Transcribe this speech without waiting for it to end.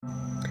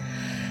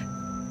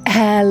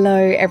Hello,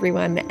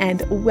 everyone,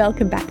 and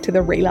welcome back to the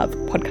Relove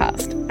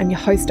podcast. I'm your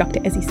host, Dr.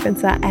 Ezzy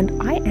Spencer,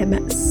 and I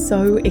am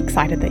so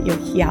excited that you're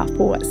here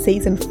for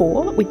season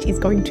 4, which is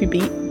going to be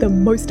the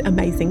most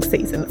amazing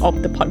season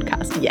of the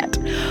podcast yet.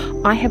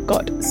 I have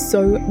got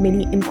so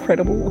many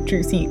incredible,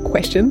 juicy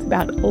questions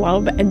about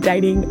love and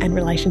dating and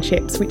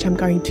relationships, which I'm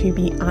going to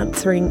be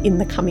answering in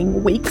the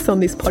coming weeks on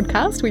this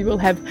podcast. We will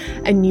have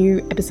a new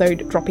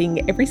episode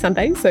dropping every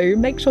Sunday, so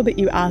make sure that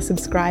you are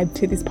subscribed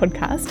to this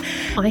podcast.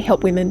 I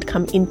help women to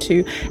come into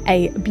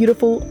a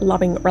beautiful,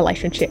 loving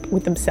relationship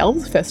with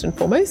themselves, first and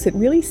foremost, and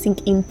really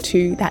sink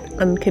into that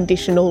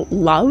unconditional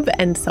love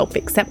and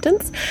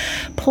self-acceptance,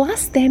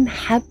 plus then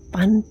have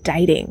fun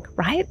dating,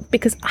 right?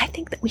 Because I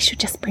think that we should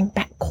just bring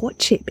back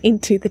courtship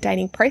into the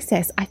dating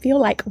process. I feel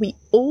like we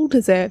all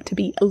deserve to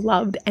be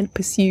loved and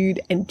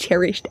pursued and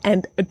cherished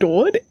and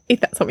adored,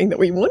 if that's something that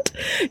we want.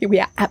 We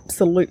are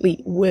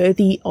absolutely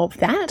worthy of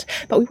that,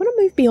 but we want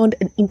to move beyond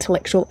an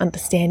intellectual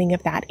understanding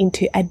of that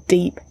into a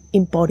deep,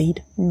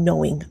 embodied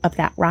knowing of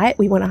that, right?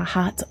 We want our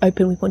hearts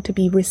open. We want to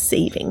be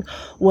receiving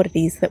what it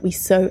is that we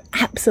so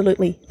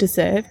absolutely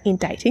deserve in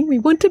dating. We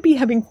want to be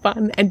having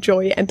fun and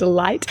joy and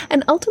delight,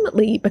 and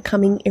ultimately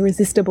becoming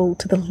irresistible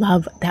to the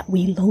love that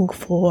we long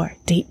for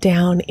deep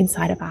down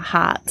inside of our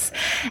hearts.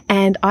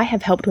 And I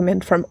have helped women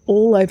from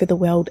all over the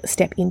world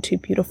step into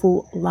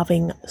beautiful,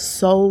 loving,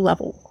 soul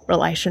level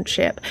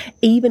relationship,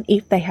 even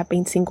if they have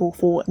been single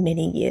for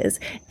many years,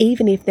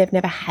 even if they've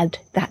never had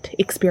that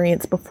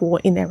experience before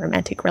in their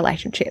romantic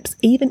relationships,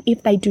 even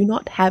if they do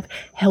not have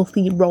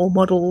healthy role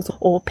models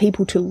or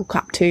people to look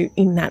up to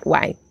in that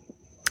way.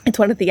 It's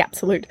one of the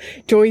absolute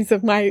joys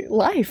of my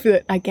life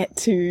that I get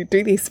to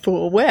do this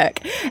for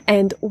work.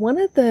 And one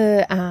of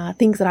the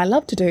things that I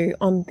love to do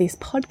on this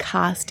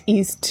podcast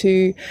is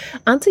to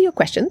answer your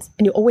questions.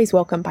 And you're always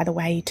welcome, by the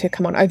way, to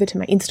come on over to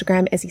my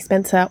Instagram, Ezzy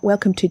Spencer.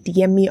 Welcome to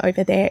DM me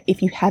over there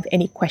if you have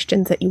any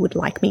questions that you would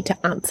like me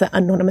to answer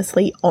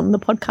anonymously on the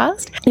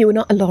podcast. You are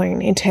not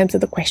alone in terms of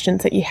the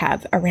questions that you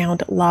have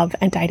around love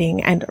and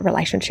dating and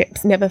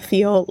relationships. Never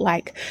feel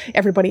like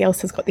everybody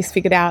else has got this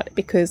figured out,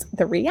 because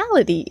the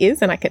reality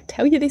is, and I can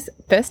tell you this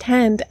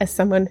firsthand as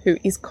someone who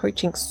is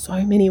coaching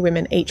so many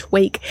women each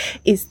week,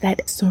 is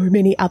that so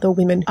many other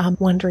women are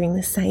wondering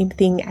the same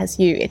thing as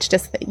you. It's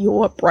just that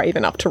you're brave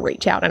enough to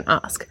reach out and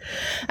ask.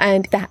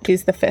 And that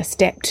is the first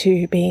step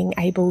to being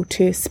able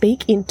to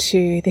speak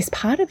into this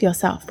part of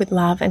yourself with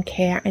love and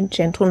care and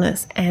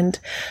gentleness, and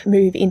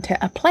move into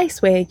a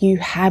place where you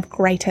have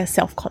greater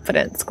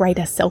self-confidence,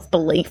 greater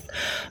self-belief.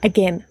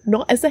 Again,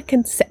 not as a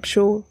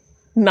conceptual,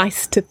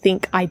 nice to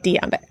think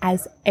idea, but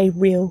as a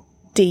real,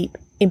 deep,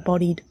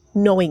 embodied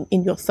knowing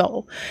in your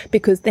soul,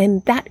 because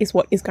then that is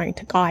what is going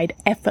to guide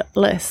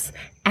effortless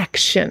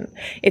action.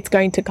 It's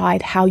going to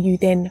guide how you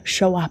then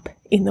show up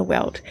in the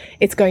world.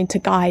 It's going to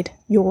guide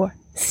your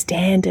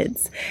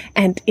standards,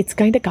 and it's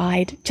going to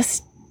guide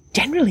just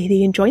generally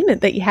the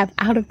enjoyment that you have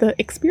out of the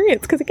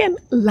experience. Because again,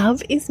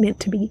 love is meant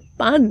to be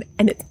fun,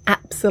 and it's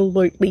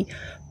absolutely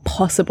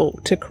possible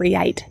to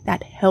create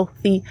that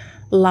healthy,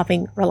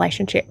 loving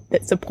relationship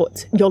that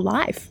supports your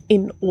life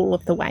in all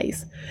of the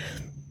ways.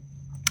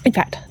 In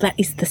fact, that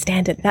is the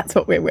standard. That's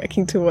what we're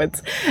working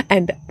towards.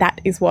 And that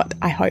is what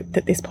I hope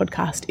that this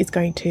podcast is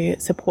going to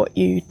support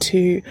you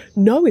to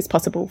know is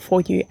possible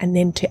for you, and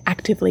then to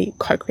actively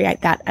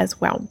co-create that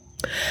as well.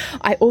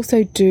 I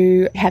also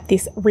do have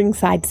this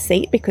ringside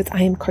seat because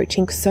I am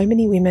coaching so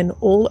many women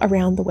all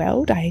around the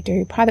world. I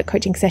do private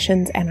coaching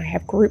sessions and I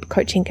have group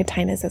coaching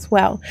containers as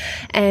well.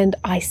 And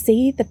I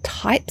see the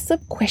types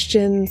of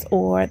questions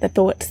or the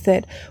thoughts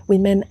that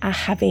women are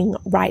having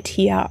right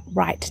here,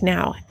 right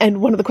now.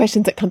 And one of the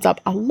questions that comes up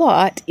a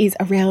lot is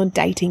around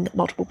dating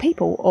multiple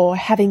people or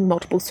having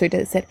multiple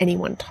suitors at any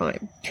one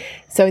time.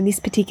 So in this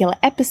particular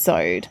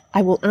episode,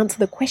 I will answer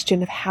the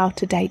question of how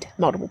to date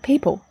multiple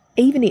people,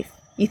 even if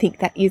you think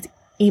that is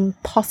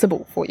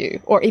impossible for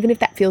you, or even if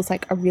that feels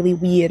like a really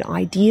weird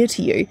idea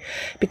to you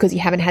because you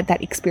haven't had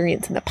that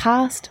experience in the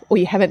past, or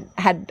you haven't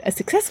had a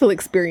successful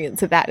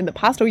experience of that in the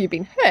past, or you've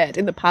been hurt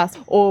in the past,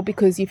 or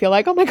because you feel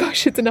like, oh my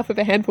gosh, it's enough of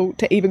a handful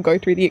to even go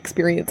through the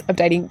experience of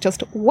dating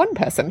just one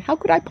person. How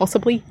could I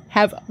possibly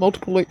have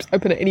multiple loops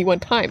open at any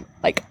one time?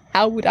 Like,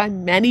 how would I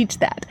manage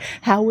that?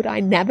 How would I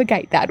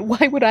navigate that?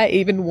 Why would I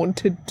even want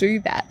to do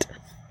that?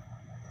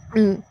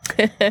 So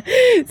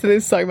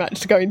there's so much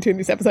to go into in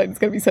this episode. It's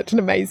going to be such an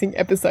amazing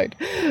episode.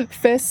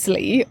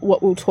 Firstly,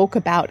 what we'll talk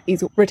about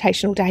is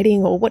rotational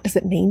dating, or what does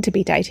it mean to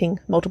be dating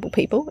multiple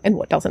people and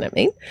what doesn't it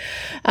mean?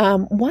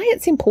 Why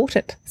it's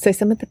important. So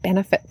some of the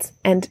benefits,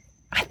 and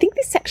I think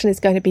this section is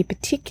going to be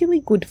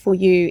particularly good for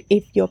you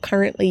if you're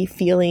currently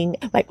feeling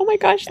like, oh my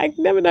gosh, I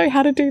never know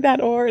how to do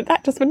that, or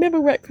that just would never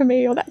work for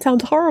me, or that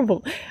sounds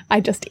horrible.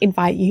 I just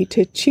invite you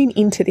to tune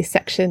into this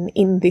section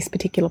in this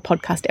particular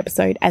podcast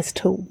episode as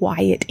to why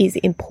it is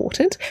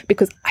important,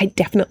 because I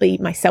definitely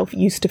myself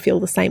used to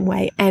feel the same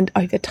way. And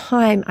over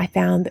time, I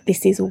found that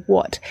this is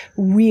what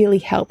really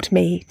helped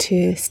me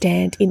to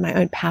stand in my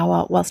own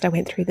power whilst I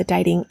went through the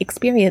dating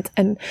experience,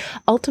 and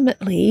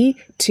ultimately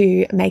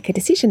to make a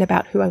decision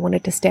about who I wanted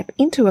prepared to step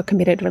into a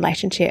committed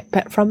relationship,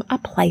 but from a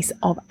place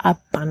of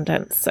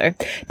abundance. So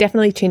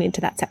definitely tune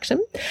into that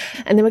section.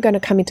 And then we're going to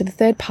come into the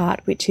third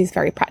part, which is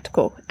very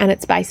practical, and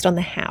it's based on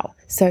the how.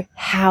 So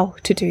how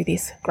to do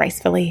this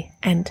gracefully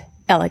and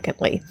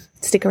elegantly.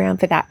 Stick around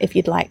for that if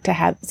you'd like to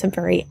have some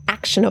very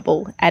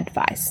actionable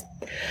advice.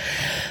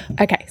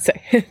 Okay, so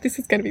this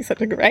is going to be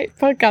such a great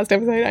podcast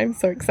episode. I'm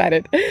so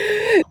excited.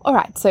 All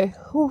right, so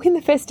in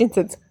the first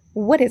instance,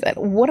 what is it?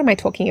 What am I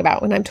talking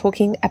about when I'm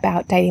talking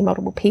about dating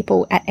multiple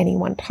people at any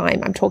one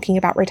time? I'm talking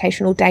about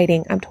rotational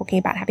dating. I'm talking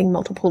about having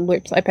multiple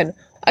loops open.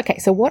 Okay,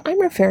 so what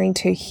I'm referring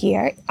to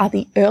here are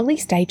the early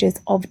stages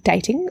of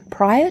dating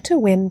prior to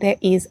when there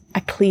is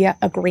a clear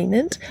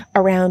agreement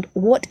around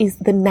what is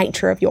the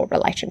nature of your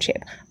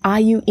relationship.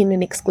 Are you in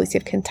an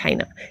exclusive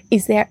container?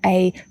 Is there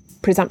a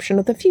presumption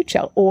of the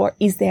future, or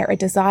is there a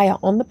desire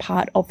on the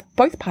part of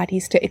both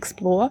parties to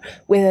explore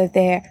whether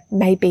there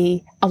may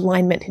be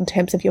alignment in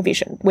terms of your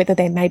vision, whether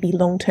there may be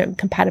long-term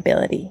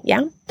compatibility,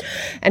 yeah?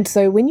 And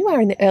so when you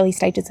are in the early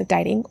stages of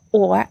dating,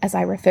 or as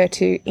I refer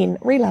to in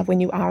Relove,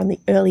 when you are on the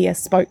earlier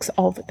spokes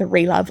of the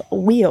Relove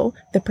wheel,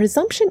 the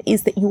presumption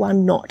is that you are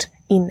not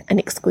in an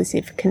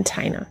exclusive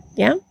container,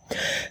 yeah?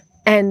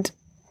 And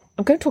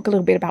I'm going to talk a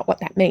little bit about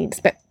what that means,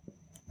 but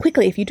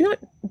quickly, if you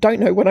don't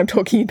know what I'm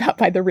talking about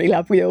by the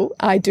Relove wheel,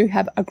 I do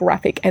have a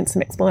graphic and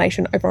some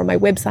explanation over on my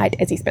website,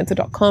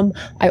 ezzispencer.com.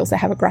 I also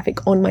have a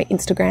graphic on my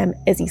Instagram,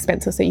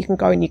 ezzispencer, so you can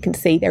go and you can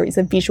see there is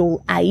a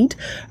visual aid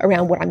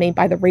around what I mean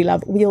by the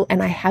Relove wheel.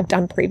 And I have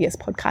done previous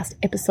podcast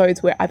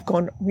episodes where I've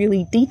gone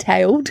really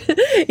detailed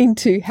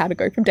into how to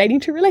go from dating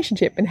to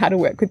relationship and how to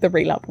work with the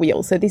Relove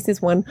wheel. So this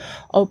is one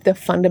of the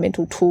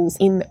fundamental tools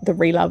in the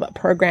Relove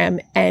program.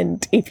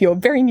 And if you're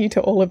very new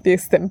to all of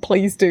this, then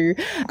please do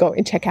go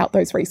and check out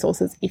those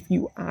resources if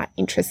you are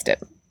interested.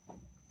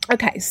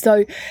 Okay,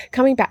 so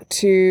coming back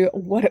to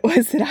what it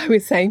was that I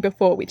was saying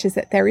before, which is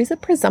that there is a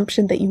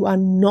presumption that you are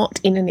not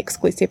in an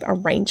exclusive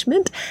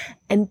arrangement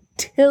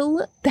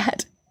until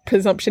that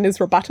presumption is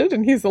rebutted,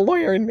 and here's the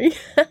lawyer in me.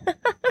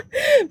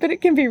 But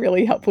it can be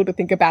really helpful to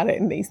think about it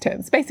in these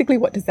terms. Basically,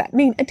 what does that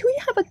mean? Until you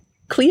have a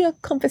clear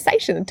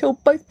conversation, until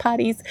both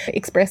parties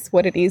express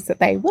what it is that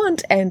they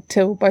want, and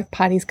until both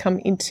parties come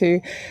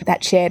into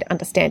that shared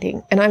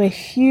understanding. And I'm a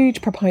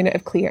huge proponent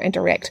of clear and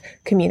direct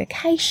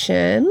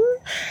communication.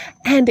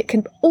 And it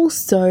can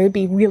also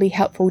be really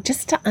helpful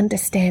just to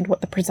understand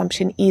what the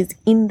presumption is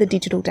in the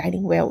digital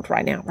dating world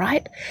right now,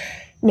 right?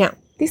 Now,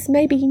 this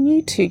may be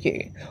new to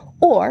you,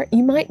 or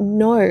you might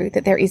know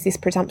that there is this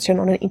presumption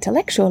on an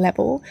intellectual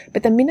level,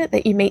 but the minute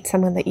that you meet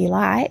someone that you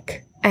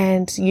like,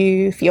 and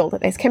you feel that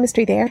there's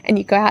chemistry there, and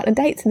you go out on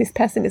dates and this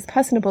person is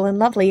personable and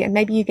lovely, and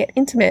maybe you get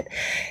intimate,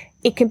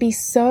 it can be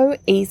so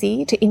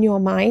easy to, in your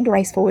mind,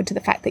 race forward to the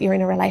fact that you're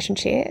in a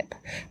relationship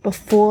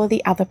before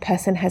the other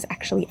person has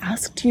actually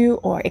asked you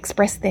or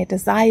expressed their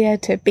desire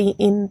to be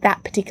in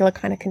that particular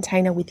kind of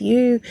container with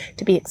you,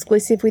 to be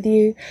exclusive with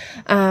you.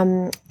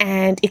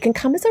 And it can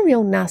come as a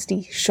real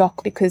nasty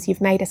shock because you've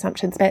made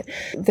assumptions. But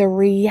the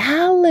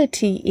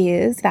reality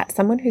is that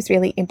someone who's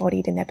really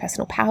embodied in their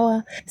personal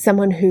power,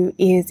 someone who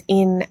is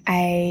in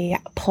a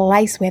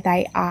place where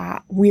they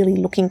are really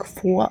looking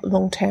for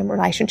long-term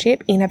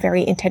relationship in a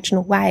very intentional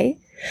way,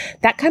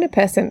 that kind of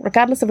person,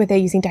 regardless of whether they're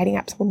using dating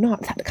apps or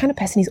not, that kind of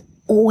person is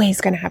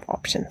always going to have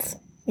options.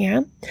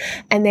 Yeah.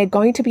 And they're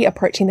going to be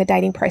approaching the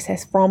dating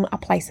process from a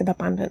place of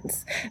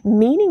abundance,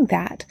 meaning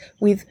that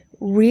with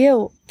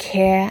real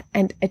care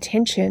and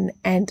attention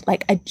and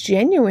like a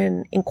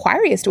genuine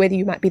inquiry as to whether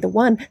you might be the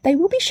one, they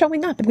will be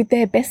showing up with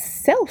their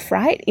best self,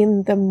 right?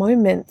 In the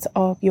moments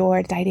of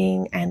your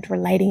dating and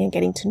relating and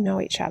getting to know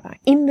each other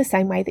in the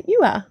same way that you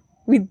are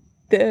with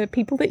the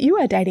people that you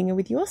are dating and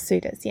with your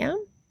suitors. Yeah.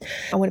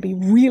 I want to be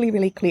really,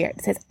 really clear.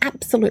 It says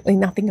absolutely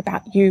nothing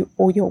about you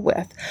or your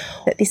worth.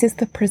 That this is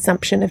the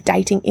presumption of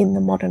dating in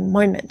the modern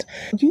moment.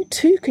 You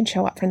too can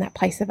show up from that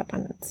place of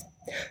abundance.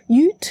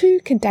 You too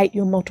can date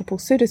your multiple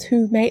suitors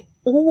who may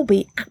all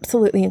be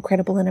absolutely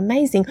incredible and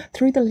amazing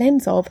through the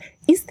lens of,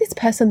 is this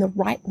person the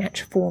right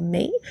match for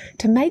me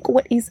to make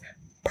what is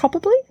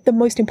probably the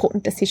most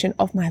important decision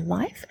of my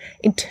life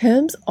in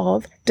terms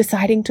of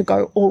deciding to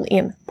go all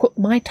in, put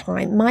my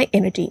time, my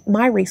energy,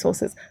 my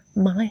resources,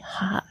 my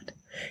heart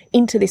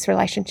into this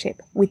relationship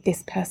with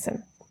this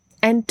person,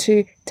 and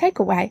to take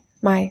away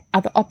my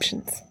other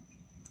options.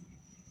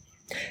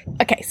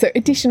 Okay, so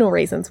additional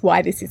reasons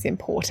why this is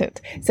important.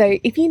 So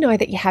if you know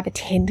that you have a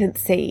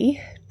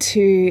tendency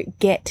to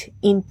get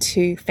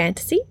into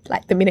fantasy,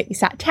 like the minute you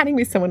start chatting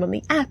with someone on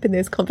the app and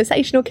there's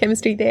conversational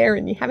chemistry there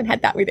and you haven't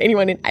had that with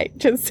anyone in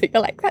ages, so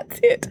you're like, that's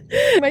it,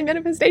 my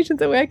manifestations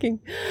are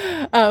working,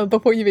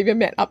 before you've even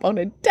met up on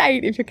a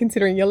date, if you're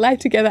considering your life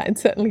together, and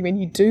certainly when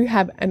you do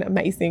have an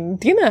amazing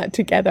dinner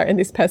together and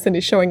this person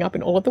is showing up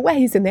in all of the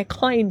ways and they're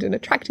kind and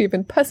attractive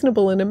and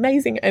personable and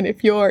amazing, and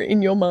if you're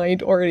in your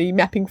mind already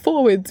mapping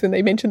forwards when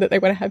they mention that they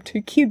want to have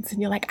 2 kids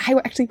and you're like, I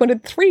actually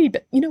wanted 3,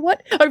 but you know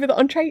what, over the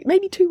entree,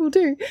 maybe 2 will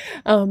do.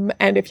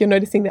 And if you're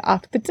noticing that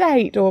after the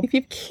date, or if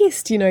you've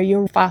kissed,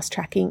 you're fast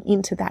tracking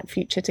into that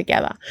future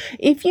together.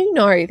 If you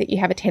know that you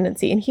have a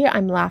tendency, and here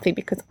I'm laughing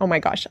because, oh my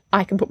gosh,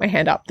 I can put my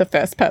hand up, the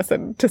first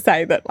person to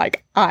say that,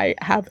 like, I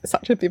have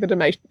such a vivid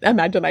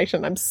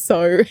imagination. I'm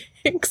so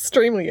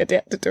extremely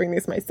adept at doing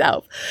this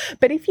myself.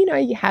 But if you know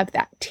you have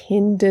that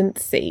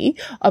tendency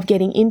of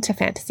getting into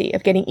fantasy,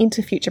 of getting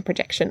into future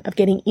projection, of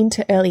getting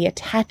into early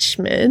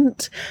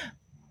attachment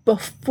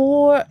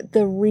before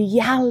the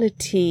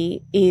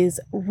reality is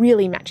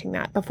really matching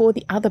that, before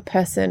the other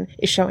person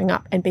is showing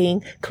up and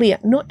being clear,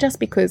 not just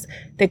because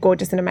they're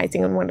gorgeous and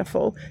amazing and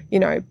wonderful,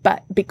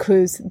 but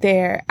because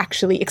they're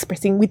actually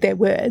expressing with their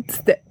words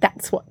that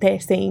that's what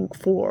they're seeing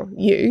for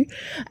you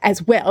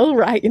as well,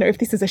 right? If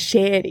this is a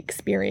shared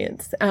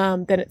experience,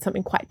 then it's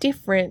something quite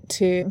different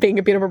to being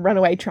a bit of a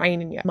runaway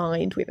train in your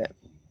mind with it.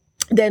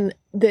 Then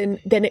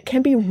it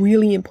can be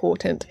really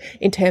important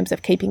in terms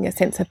of keeping a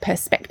sense of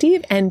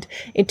perspective and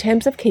in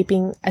terms of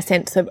keeping a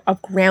sense of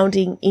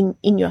grounding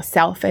in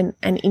yourself and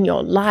in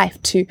your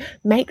life, to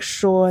make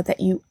sure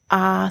that you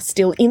are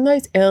still in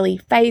those early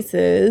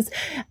phases,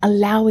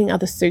 allowing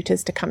other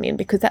suitors to come in,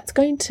 because that's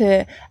going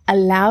to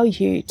allow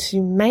you to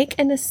make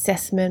an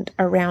assessment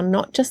around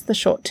not just the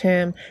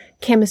short-term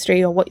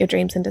chemistry or what your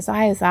dreams and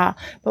desires are,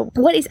 but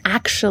what is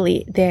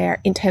actually there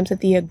in terms of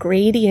the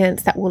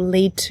ingredients that will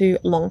lead to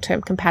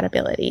long-term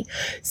compatibility.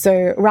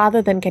 So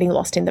rather than getting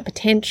lost in the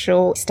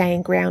potential,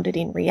 staying grounded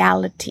in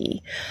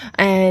reality.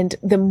 And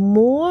the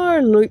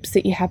more loops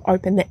that you have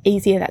open, the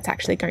easier that's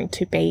actually going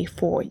to be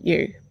for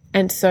you.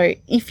 And so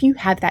if you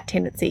have that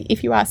tendency,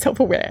 if you are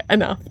self-aware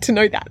enough to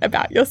know that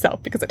about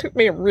yourself, because it took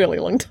me a really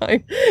long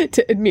time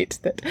to admit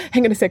that,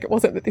 hang on a sec, it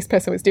wasn't that this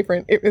person was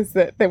different, it was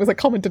that there was a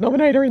common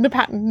denominator in the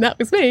pattern, that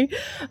was me,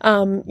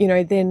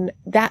 then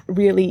that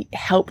really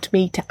helped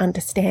me to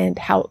understand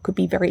how it could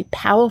be very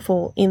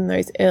powerful in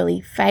those early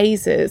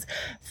phases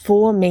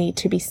for me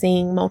to be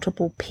seeing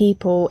multiple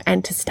people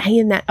and to stay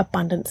in that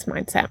abundance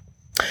mindset.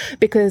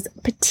 Because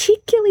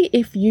particularly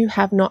if you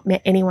have not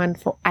met anyone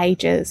for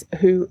ages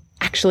who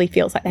actually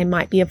feels like they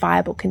might be a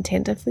viable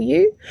contender for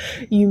you,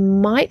 you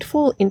might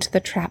fall into the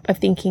trap of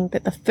thinking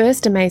that the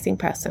first amazing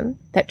person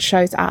that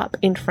shows up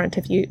in front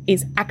of you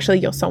is actually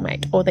your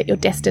soulmate, or that you're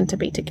destined to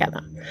be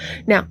together.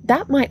 Now,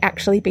 that might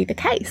actually be the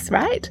case,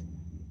 right?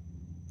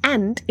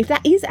 And if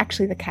that is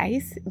actually the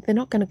case, they're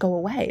not going to go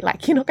away.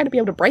 Like, you're not going to be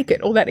able to break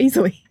it all that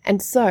easily.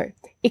 And so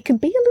it can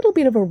be a little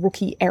bit of a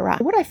rookie error.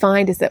 What I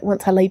find is that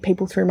once I lead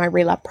people through my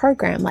Relove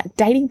program, like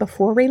dating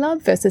before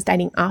Relove versus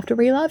dating after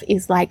Relove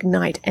is like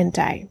night and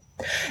day.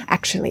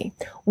 Actually,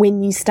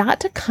 when you start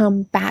to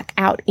come back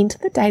out into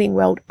the dating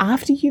world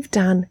after you've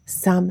done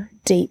some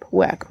deep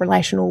work,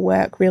 relational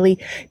work, really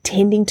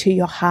tending to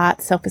your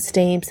heart,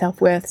 self-esteem,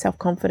 self-worth,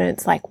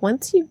 self-confidence, like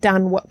once you've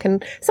done what can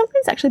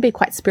sometimes actually be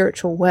quite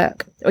spiritual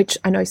work, which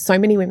I know so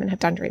many women have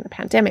done during the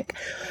pandemic,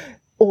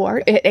 or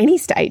at any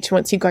stage,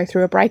 once you go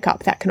through a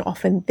breakup, that can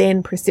often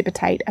then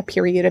precipitate a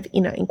period of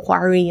inner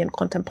inquiry and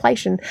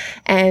contemplation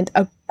and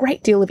a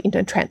great deal of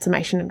inner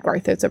transformation and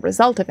growth as a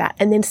result of that.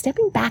 And then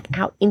stepping back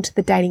out into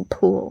the dating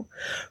pool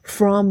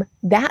from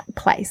that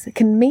place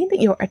can mean that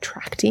you're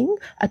attracting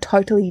a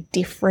totally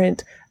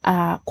different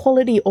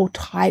quality or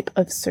type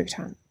of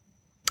suitor.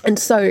 And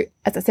so,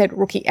 as I said,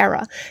 rookie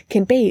error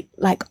can be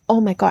like,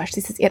 oh my gosh,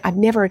 this is it. I've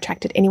never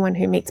attracted anyone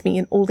who meets me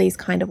in all these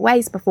kind of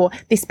ways before.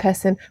 This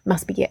person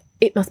must be it.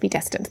 It must be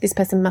destined. This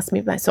person must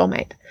be my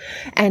soulmate.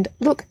 And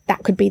look,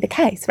 that could be the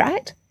case,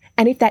 right?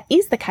 And if that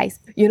is the case,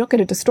 you're not going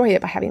to destroy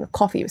it by having a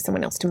coffee with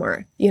someone else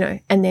tomorrow,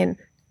 and then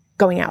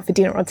going out for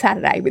dinner on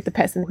Saturday with the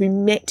person who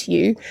met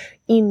you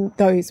in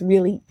those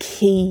really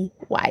key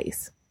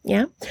ways.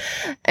 Yeah.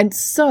 And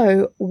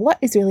so what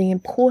is really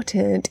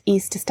important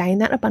is to stay in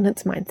that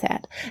abundance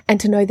mindset and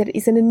to know that it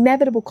is an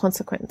inevitable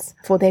consequence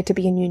for there to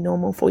be a new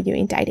normal for you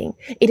in dating.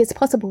 It is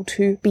possible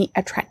to be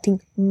attracting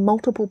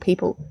multiple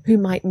people who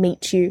might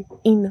meet you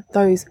in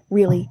those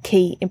really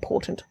key,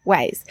 important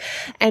ways.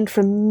 And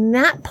from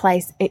that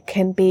place, it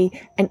can be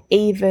an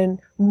even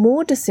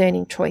more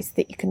discerning choice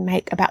that you can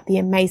make about the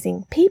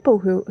amazing people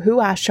who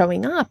are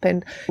showing up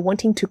and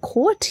wanting to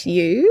court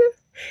you.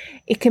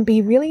 It can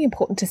be really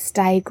important to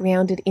stay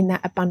grounded in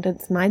that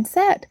abundance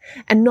mindset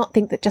and not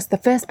think that just the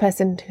first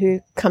person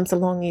who comes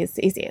along is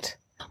it.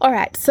 All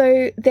right,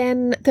 so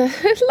then the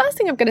last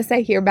thing I'm going to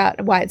say here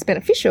about why it's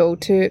beneficial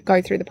to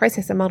go through the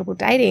process of multiple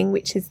dating,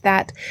 which is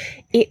that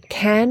it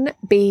can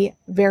be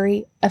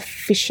very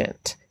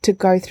efficient to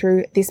go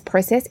through this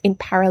process in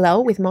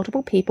parallel with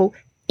multiple people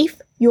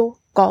if your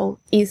goal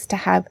is to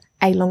have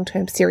a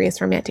long-term serious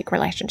romantic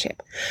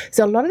relationship.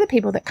 So a lot of the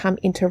people that come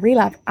into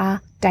Relove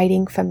are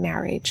dating for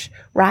marriage,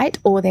 right?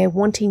 Or they're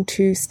wanting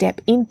to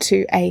step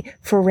into a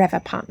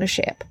forever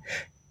partnership.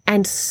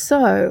 And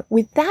so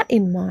with that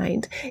in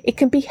mind, it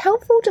can be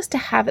helpful just to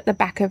have at the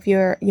back of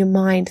your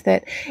mind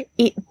that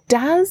it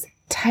does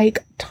take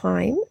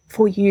time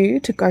for you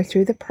to go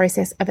through the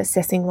process of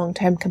assessing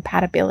long-term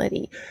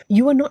compatibility.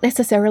 You are not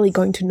necessarily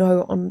going to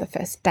know on the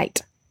first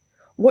date.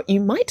 What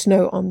you might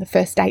know on the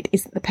first date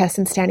is that the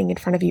person standing in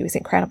front of you is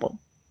incredible.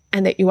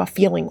 and that you are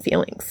feeling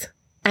feelings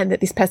and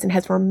that this person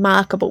has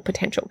remarkable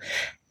potential.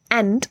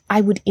 And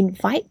I would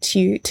invite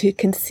you to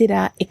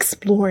consider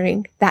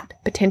exploring that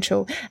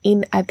potential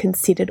in a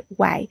considered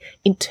way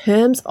in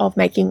terms of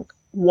making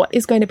what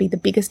is going to be the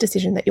biggest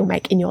decision that you'll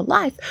make in your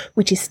life,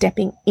 which is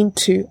stepping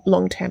into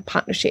long-term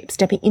partnership,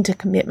 stepping into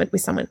commitment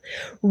with someone,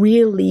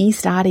 really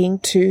starting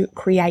to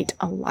create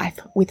a life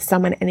with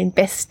someone and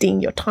investing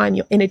your time,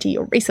 your energy,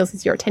 your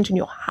resources, your attention,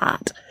 your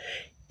heart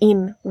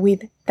in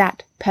with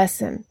that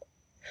person.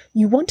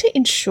 You want to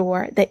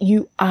ensure that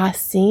you are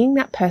seeing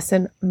that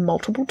person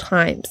multiple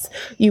times.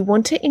 You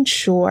want to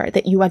ensure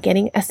that you are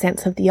getting a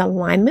sense of the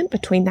alignment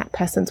between that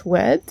person's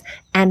words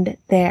and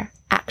their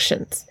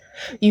actions.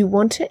 You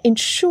want to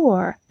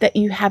ensure that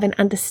you have an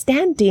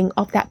understanding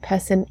of that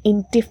person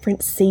in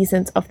different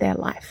seasons of their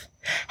life.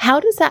 How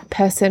does that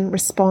person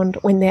respond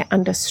when they're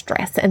under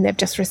stress and they've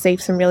just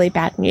received some really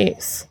bad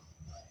news?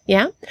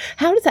 Yeah?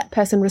 How does that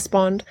person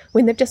respond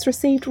when they've just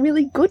received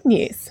really good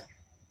news?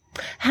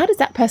 How does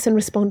that person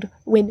respond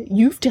when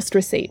you've just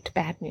received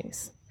bad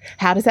news?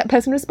 How does that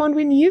person respond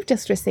when you've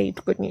just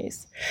received good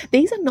news?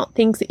 These are not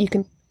things that you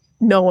can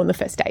know on the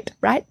first date,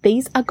 right?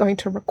 These are going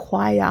to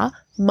require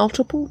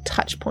multiple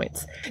touch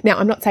points. Now,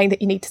 I'm not saying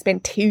that you need to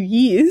spend 2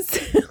 years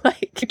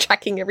like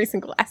tracking every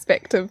single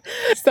aspect of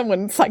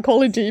someone's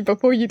psychology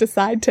before you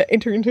decide to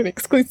enter into an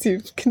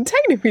exclusive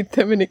container with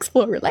them and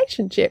explore a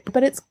relationship,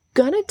 but it's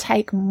going to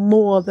take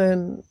more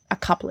than a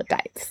couple of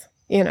dates,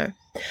 you know.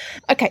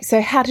 Okay, so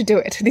how to do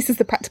it. This is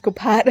the practical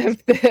part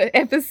of the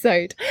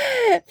episode.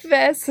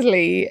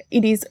 Firstly,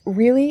 it is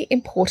really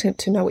important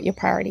to know what your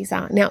priorities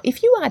are. Now,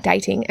 if you are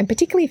dating, and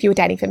particularly if you're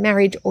dating for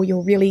marriage or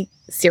you're really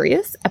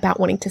serious about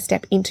wanting to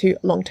step into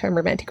long-term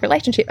romantic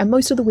relationship, and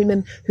most of the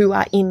women who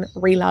are in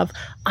Relove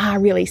are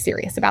really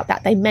serious about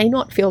that. They may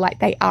not feel like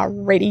they are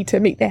ready to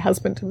meet their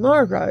husband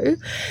tomorrow,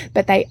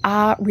 but they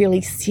are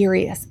really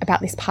serious about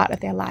this part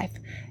of their life.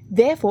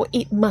 Therefore,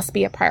 it must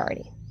be a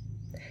priority.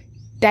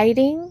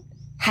 Dating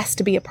has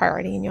to be a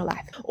priority in your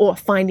life, or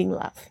finding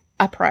love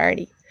a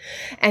priority.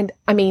 And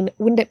I mean,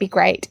 wouldn't it be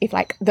great if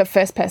like the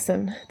first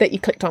person that you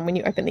clicked on when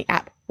you opened the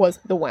app was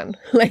the one?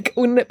 Like,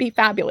 wouldn't it be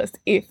fabulous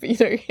if, you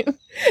know,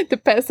 the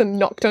person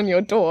knocked on your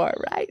door,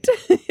 right?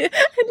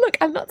 And look,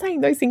 I'm not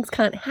saying those things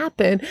can't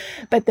happen,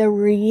 but the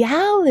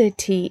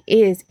reality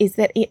is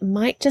that it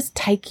might just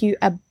take you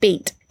a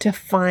beat to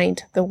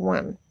find the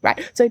one,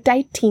 right? So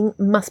dating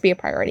must be a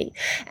priority.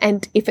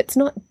 And if it's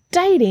not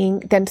dating,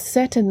 then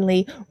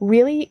certainly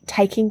really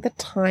taking the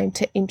time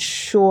to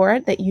ensure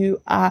that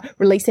you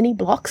release any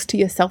blocks to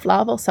your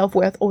self-love or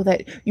self-worth, or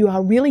that you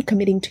are really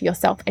committing to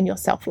yourself and your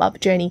self-love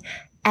journey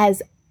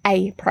as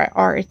a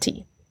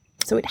priority.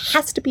 So it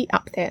has to be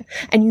up there,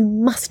 and you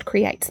must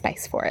create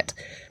space for it.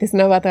 There's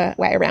no other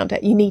way around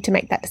it. You need to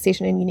make that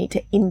decision, and you need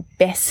to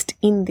invest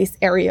in this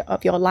area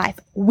of your life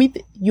with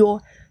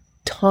your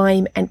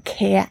time and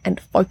care and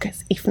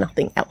focus, if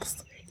nothing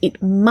else.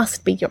 It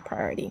must be your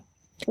priority.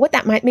 What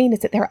that might mean is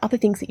that there are other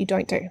things that you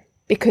don't do,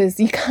 because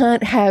you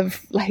can't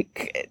have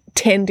like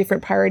 10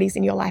 different priorities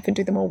in your life and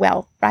do them all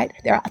well, right?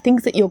 There are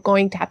things that you're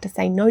going to have to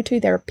say no to.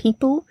 There are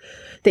people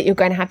that you're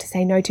going to have to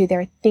say no to.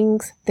 There are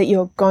things that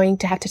you're going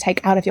to have to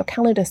take out of your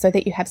calendar so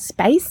that you have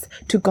space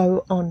to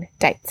go on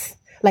dates.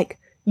 Like,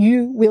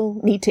 you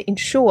will need to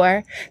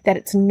ensure that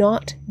it's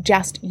not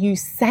just you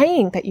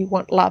saying that you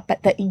want love,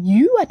 but that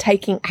you are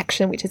taking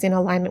action which is in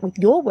alignment with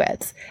your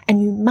words,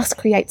 and you must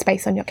create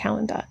space on your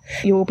calendar.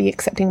 You will be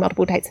accepting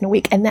multiple dates in a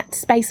week, and that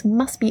space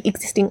must be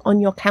existing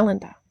on your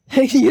calendar.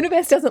 The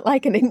universe doesn't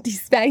like an empty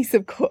space,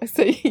 of course.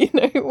 So,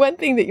 one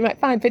thing that you might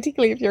find,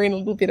 particularly if you're in a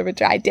little bit of a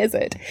dry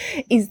desert,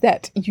 is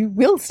that you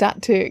will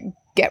start to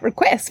get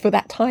requests for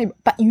that time,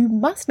 but you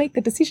must make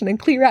the decision and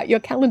clear out your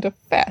calendar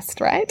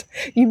first, right?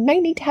 You may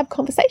need to have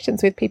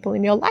conversations with people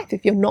in your life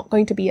if you're not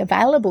going to be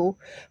available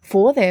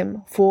for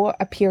them for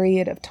a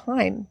period of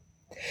time.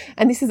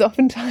 And this is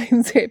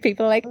oftentimes where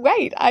people are like,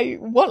 wait, I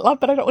want love,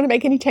 but I don't want to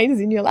make any changes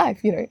in your life,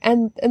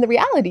 and the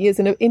reality is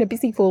in a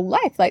busy full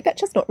life, like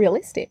that's just not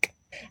realistic.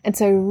 And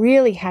so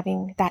really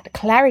having that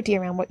clarity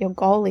around what your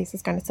goal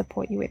is going to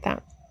support you with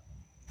that.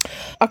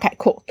 Okay,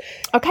 cool.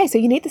 Okay, so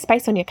you need the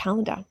space on your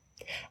calendar.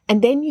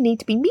 And then you need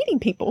to be meeting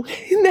people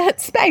in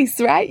that space,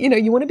 right?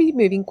 You want to be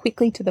moving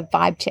quickly to the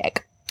vibe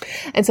check.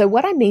 And so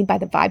what I mean by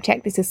the vibe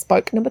check, this is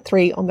spoke number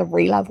 3 on the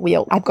Relove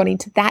Wheel. I've gone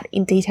into that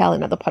in detail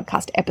in other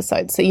podcast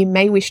episodes. So you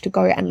may wish to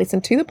go and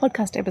listen to the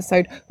podcast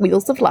episode,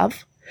 Wheels of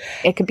Love.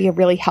 It could be a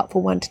really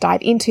helpful one to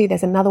dive into.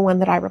 There's another one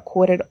that I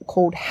recorded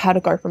called How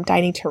to Go from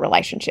Dating to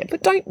Relationship.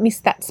 But don't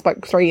miss that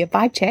spoke 3 of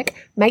vibe check.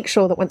 Make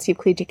sure that once you've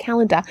cleared your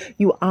calendar,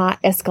 you are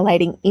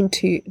escalating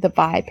into the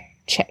vibe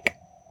check.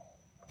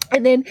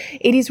 And then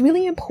it is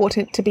really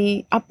important to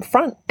be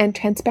upfront and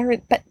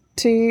transparent, but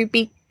to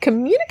be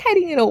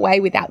communicating in a way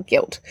without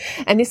guilt.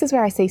 And this is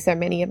where I see so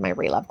many of my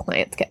Relove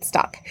clients get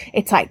stuck.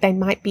 It's like they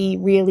might be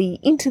really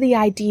into the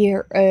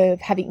idea of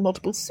having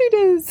multiple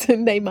suitors,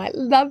 and they might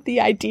love the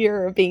idea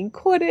of being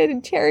courted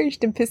and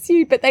cherished and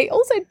pursued, but they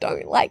also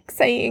don't like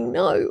saying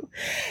no.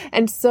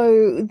 And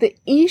so the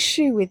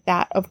issue with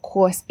that, of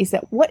course, is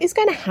that what is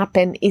going to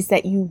happen is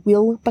that you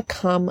will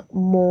become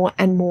more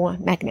and more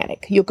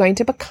magnetic. You're going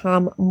to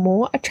become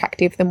more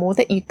attractive the more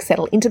that you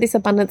settle into this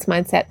abundance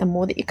mindset, the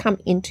more that you come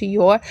into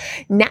your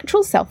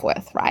natural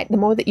self-worth, right? The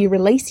more that you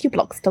release your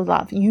blocks to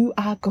love, you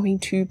are going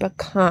to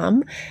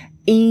become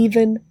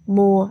even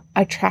more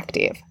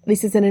attractive.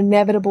 This is an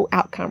inevitable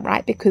outcome,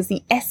 right? Because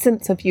the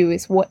essence of you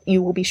is what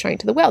you will be showing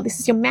to the world. This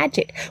is your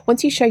magic.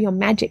 Once you show your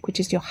magic, which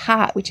is your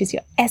heart, which is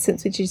your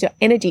essence, which is your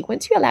energy,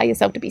 once you allow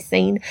yourself to be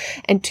seen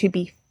and to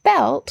be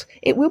felt,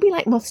 it will be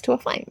like moths to a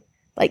flame.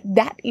 Like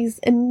that is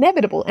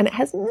inevitable, and it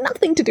has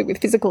nothing to do with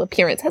physical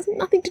appearance, has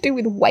nothing to do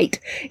with weight.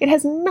 It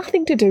has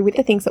nothing to do with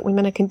the things that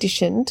women are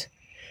conditioned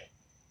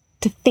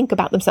to think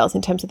about themselves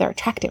in terms of their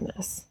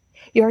attractiveness.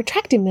 Your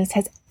attractiveness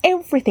has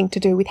everything to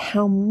do with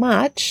how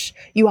much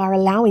you are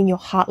allowing your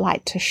heart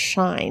light to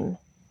shine.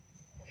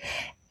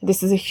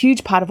 This is a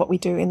huge part of what we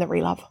do in the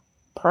Relove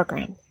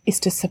program, is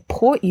to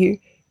support you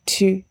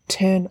to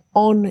turn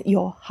on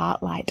your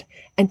heart light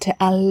and to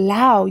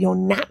allow your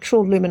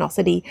natural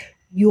luminosity,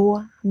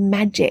 your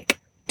magic,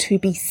 to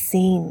be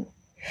seen,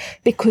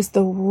 because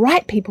the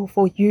right people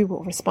for you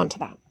will respond to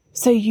that.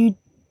 So you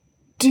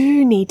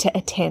do need to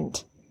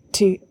attend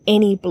to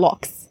any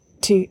blocks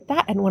to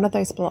that. And one of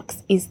those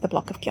blocks is the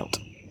block of guilt,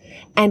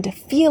 and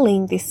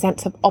feeling this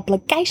sense of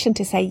obligation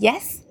to say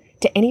yes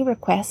to any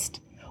request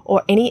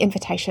or any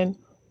invitation,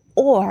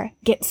 or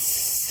get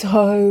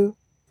so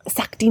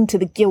sucked into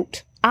the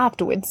guilt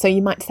afterwards. So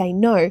you might say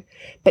no,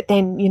 but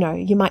then,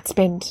 you might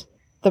spend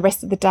the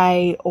rest of the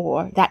day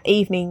or that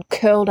evening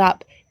curled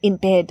up in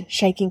bed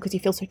shaking because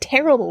you feel so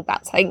terrible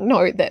about saying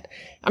no that,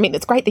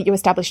 it's great that you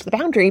established the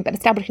boundary, but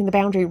establishing the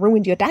boundary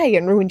ruined your day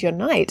and ruined your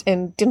night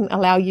and didn't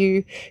allow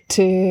you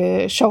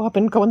to show up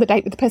and go on the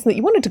date with the person that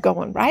you wanted to go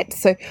on, right?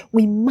 So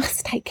we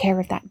must take care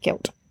of that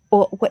guilt,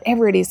 or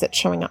whatever it is that's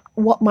showing up.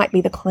 What might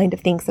be the kind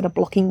of things that are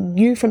blocking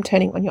you from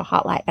turning on your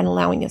heart light and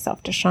allowing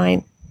yourself to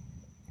shine?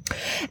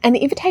 And the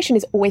invitation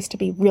is always to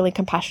be really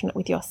compassionate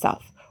with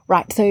yourself,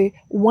 right? So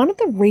one of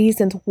the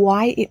reasons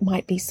why it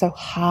might be so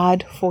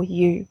hard for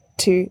you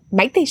to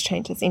make these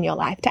changes in your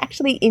life, to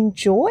actually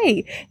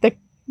enjoy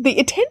the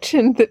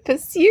attention, the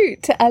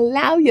pursuit, to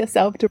allow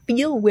yourself to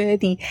feel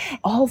worthy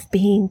of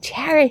being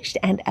cherished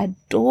and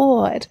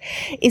adored,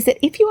 is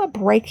that if you are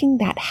breaking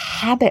that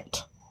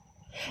habit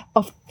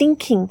of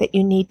thinking that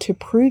you need to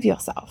prove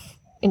yourself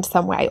in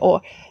some way,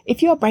 or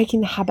if you are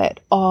breaking the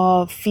habit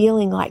of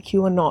feeling like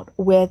you are not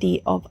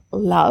worthy of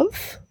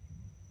love,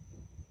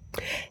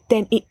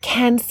 then it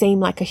can seem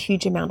like a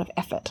huge amount of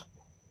effort.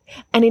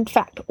 And in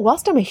fact,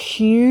 whilst I'm a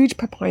huge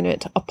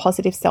proponent of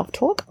positive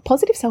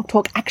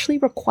self-talk actually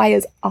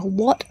requires a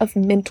lot of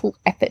mental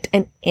effort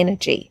and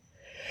energy.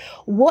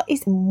 What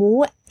is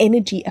more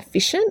energy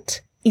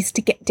efficient is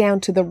to get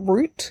down to the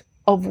root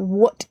of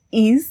what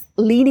is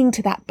leading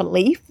to that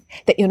belief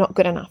that you're not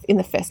good enough in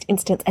the first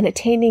instance, and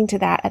attending to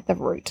that at the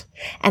root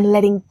and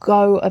letting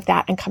go of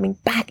that and coming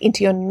back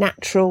into your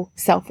natural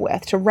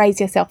self-worth to raise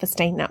your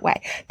self-esteem that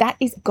way. That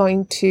is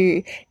going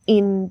to,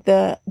 in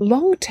the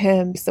long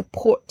term,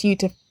 support you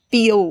to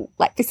feel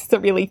like this is a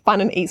really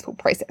fun and easeful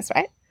process,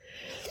 right?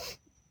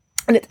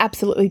 And it's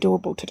absolutely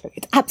doable to do.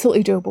 It's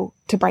absolutely doable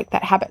to break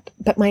that habit.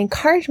 But my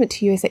encouragement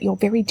to you is that you're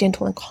very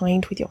gentle and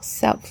kind with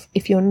yourself.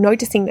 If you're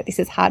noticing that this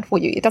is hard for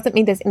you, it doesn't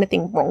mean there's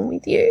anything wrong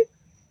with you.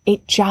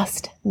 It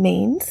just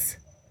means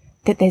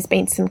that there's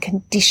been some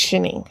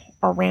conditioning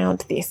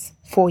around this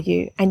for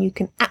you. And you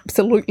can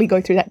absolutely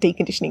go through that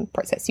deconditioning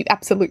process. You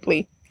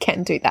absolutely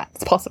can do that.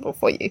 It's possible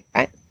for you,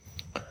 right?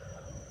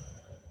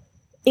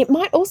 It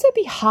might also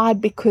be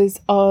hard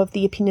because of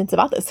the opinions of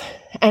others,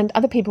 and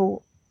other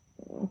people,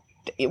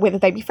 whether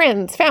they be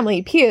friends,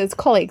 family, peers,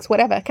 colleagues,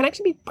 whatever, can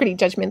actually be pretty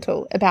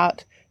judgmental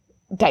about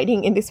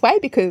dating in this way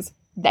because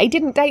they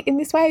didn't date in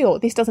this way, or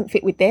this doesn't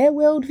fit with their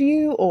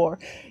worldview, or,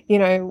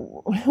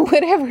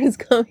 whatever is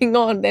going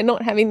on. They're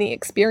not having the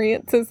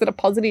experiences that are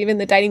positive in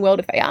the dating world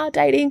if they are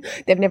dating.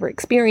 They've never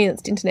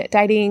experienced internet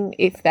dating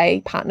if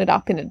they partnered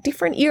up in a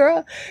different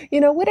era,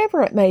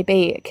 whatever it may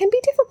be. It can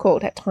be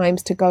difficult at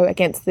times to go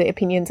against the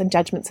opinions and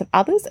judgments of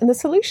others. And the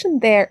solution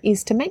there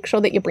is to make sure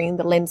that you're bringing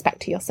the lens back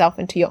to yourself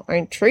and to your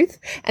own truth,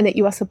 and that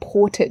you are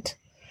supported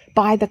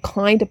by the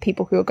kind of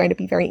people who are going to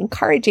be very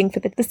encouraging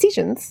for the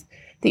decisions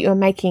that you're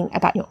making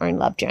about your own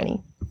love journey.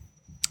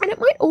 And it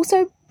might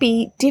also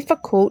be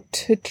difficult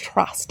to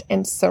trust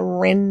and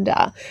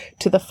surrender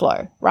to the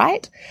flow,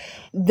 right?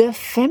 The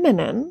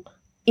feminine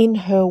in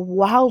her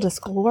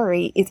wildest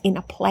glory is in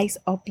a place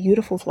of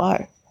beautiful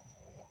flow.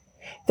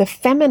 The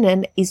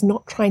feminine is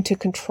not trying to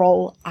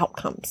control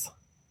outcomes.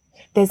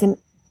 There's an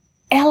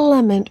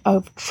element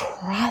of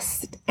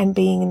trust and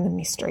being in the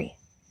mystery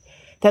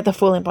that the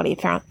full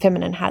embodied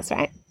feminine has,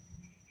 right?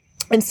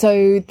 And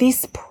so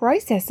this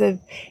process of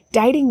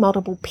dating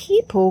multiple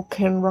people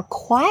can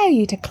require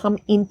you to come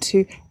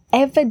into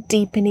ever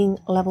deepening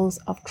levels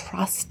of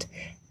trust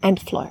and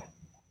flow.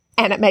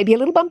 And it may be a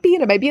little bumpy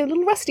and it may be a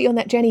little rusty on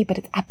that journey, but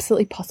it's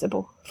absolutely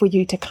possible for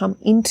you to come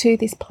into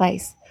this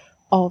place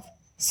of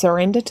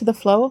surrender to the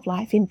flow of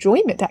life,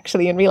 enjoyment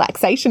actually, and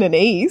relaxation and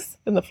ease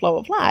in the flow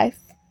of life,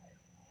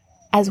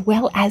 as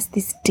well as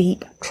this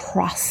deep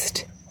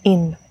trust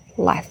in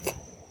life.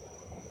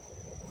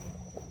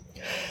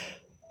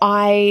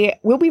 I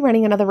will be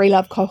running another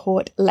Relove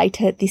cohort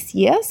later this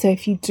year. So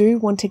if you do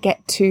want to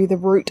get to the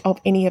root of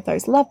any of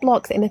those love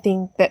blocks,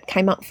 anything that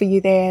came up for you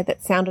there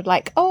that sounded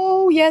like,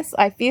 oh yes,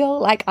 I feel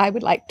like I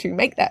would like to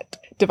make that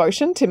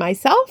devotion to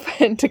myself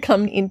and to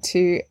come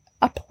into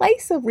a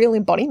place of real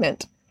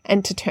embodiment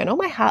and to turn on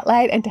my heart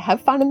light and to have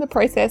fun in the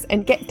process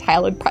and get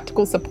tailored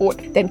practical support,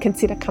 then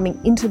consider coming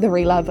into the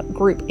Relove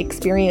group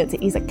experience.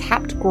 It is a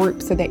capped group,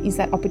 so there is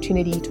that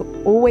opportunity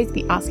to always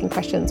be asking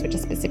questions which are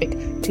specific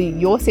to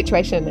your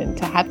situation and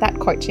to have that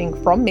coaching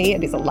from me.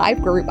 It is a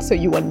live group, so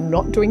you are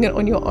not doing it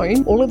on your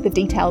own. All of the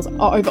details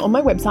are over on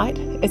my website,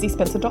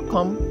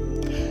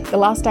 ezzyspencer.com. The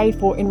last day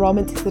for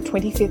enrollment is the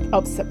 25th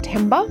of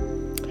September,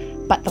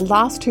 but the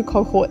last 2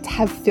 cohorts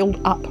have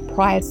filled up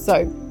prior.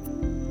 So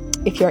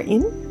if you're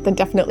in, then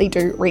definitely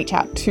do reach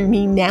out to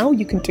me now.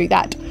 You can do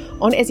that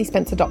on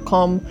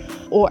ezzyspencer.com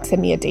or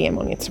send me a DM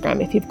on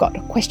Instagram if you've got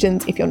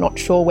questions. If you're not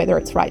sure whether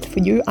it's right for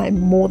you, I'm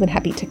more than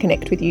happy to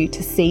connect with you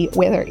to see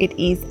whether it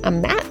is a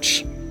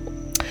match.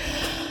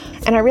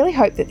 And I really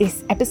hope that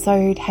this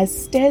episode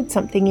has stirred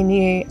something in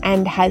you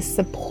and has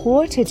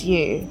supported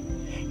you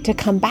to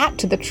come back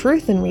to the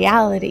truth and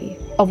reality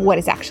of what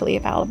is actually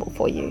available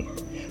for you,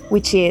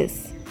 which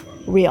is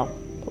real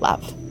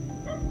love.